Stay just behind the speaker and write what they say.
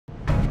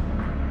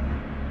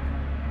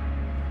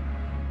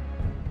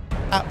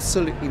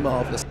absolutely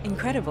marvellous.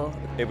 Incredible.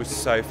 It was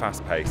so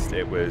fast-paced,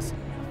 it was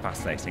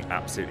fascinating,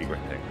 absolutely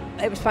gripping.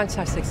 It was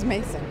fantastic. It's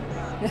amazing.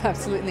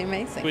 Absolutely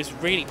amazing. It was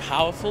really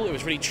powerful, it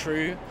was really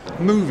true.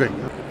 Moving.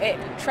 It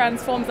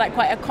transforms like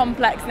quite a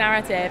complex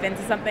narrative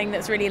into something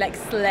that's really like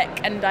slick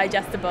and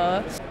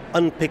digestible.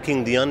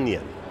 Unpicking the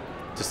onion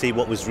to see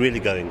what was really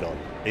going on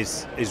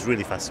is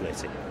really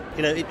fascinating.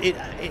 You know,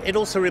 it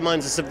also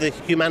reminds us of the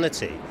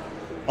humanity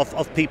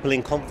of people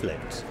in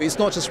conflict. It's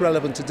not just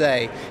relevant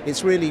today,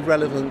 it's really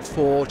relevant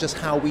for just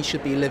how we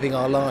should be living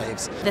our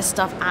lives. This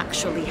stuff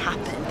actually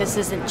happened. This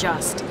isn't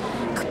just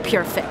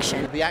pure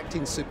fiction. The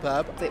acting's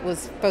superb. It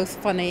was both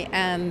funny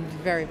and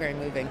very, very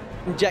moving.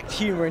 Inject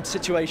humour in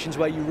situations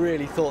where you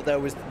really thought there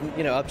was,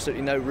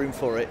 absolutely no room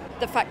for it.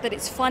 The fact that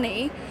it's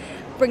funny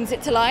brings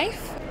it to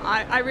life.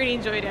 I really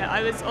enjoyed it.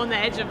 I was on the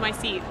edge of my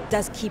seat. It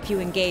does keep you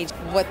engaged.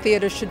 What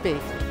theatre should be.